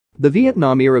The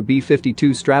Vietnam-era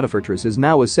B-52 Stratofortress is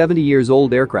now a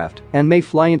 70-years-old aircraft and may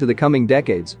fly into the coming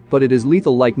decades, but it is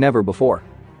lethal like never before.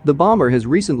 The bomber has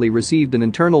recently received an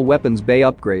internal weapons bay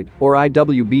upgrade, or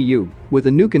I.W.B.U, with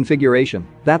a new configuration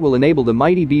that will enable the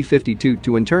mighty B-52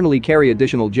 to internally carry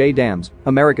additional JASSMs,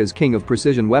 America's king of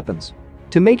precision weapons.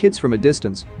 To make hits from a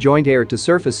distance, Joint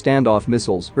Air-to-Surface Standoff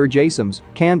Missiles, or JASSMs,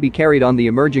 can be carried on the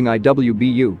emerging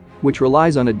I.W.B.U, which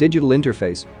relies on a digital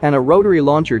interface and a rotary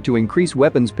launcher to increase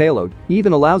weapons payload,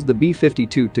 even allows the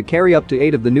B-52 to carry up to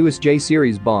 8 of the newest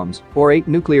J-series bombs, or 8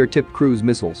 nuclear-tipped cruise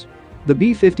missiles. The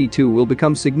B-52 will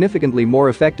become significantly more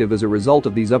effective as a result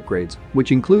of these upgrades,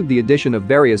 which include the addition of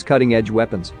various cutting-edge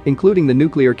weapons, including the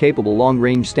nuclear-capable Long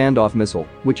Range Standoff Missile,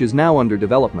 which is now under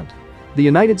development. The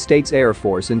United States Air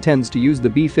Force intends to use the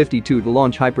B-52 to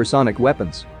launch hypersonic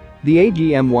weapons. The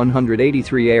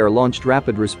AGM-183 air-launched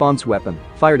rapid response weapon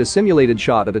fired a simulated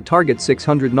shot at a target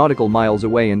 600 nautical miles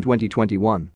away in 2021.